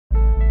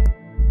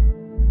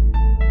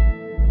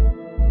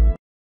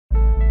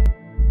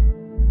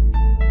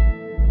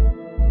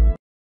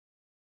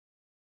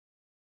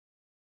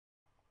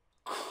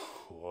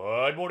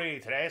Good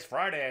morning. Today is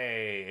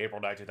Friday,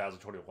 April 9,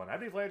 2021. I'm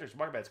Dave Landry.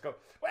 Market bets go.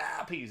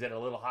 Well, P's at a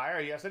little higher.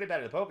 Yesterday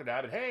bet at the polka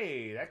dot, but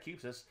hey, that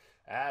keeps us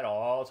at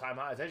all-time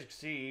highs. As you can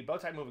see,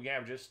 both time moving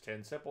averages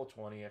 10 simple,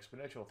 20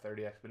 exponential,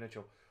 30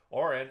 exponential,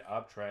 or in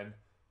uptrend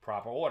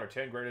proper order.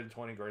 10 greater than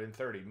 20, greater than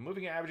 30.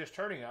 Moving averages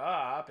turning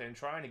up and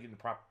trying to get in the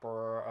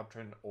proper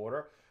uptrend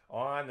order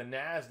on the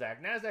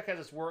NASDAQ. NASDAQ has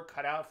its work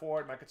cut out for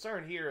it. My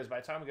concern here is by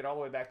the time we get all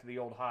the way back to the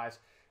old highs,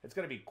 it's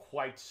going to be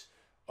quite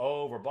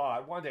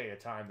overbought. One day at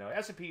a time, though.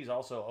 S&P is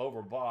also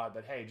overbought,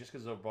 but hey, just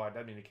because it's overbought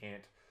doesn't mean it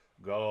can't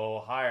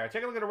go higher.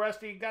 Take a look at the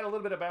Rusty. Got a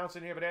little bit of bounce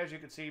in here, but as you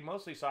can see,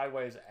 mostly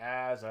sideways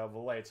as of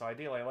late. So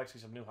ideally, I'd like to see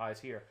some new highs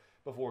here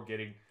before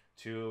getting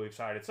too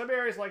excited. Some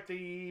areas like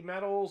the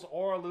metals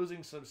are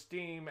losing some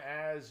steam,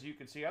 as you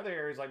can see. Other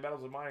areas like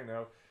metals and mining,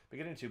 though,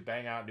 beginning to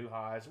bang out new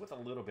highs with a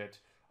little bit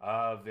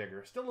of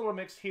vigor. Still a little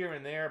mixed here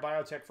and there.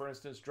 Biotech, for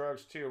instance,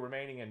 drugs too,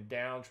 remaining in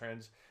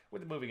downtrends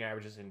with the moving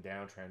averages in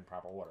downtrend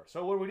proper order.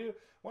 So what do?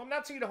 Well, I'm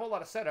not seeing a whole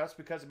lot of setups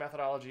because the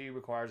methodology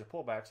requires a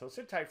pullback. So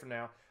sit tight for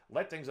now,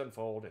 let things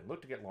unfold, and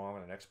look to get long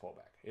on the next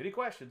pullback. Any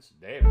questions?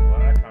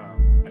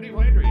 Dave@Landry.com. I'm Dave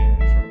Landry,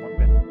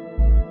 and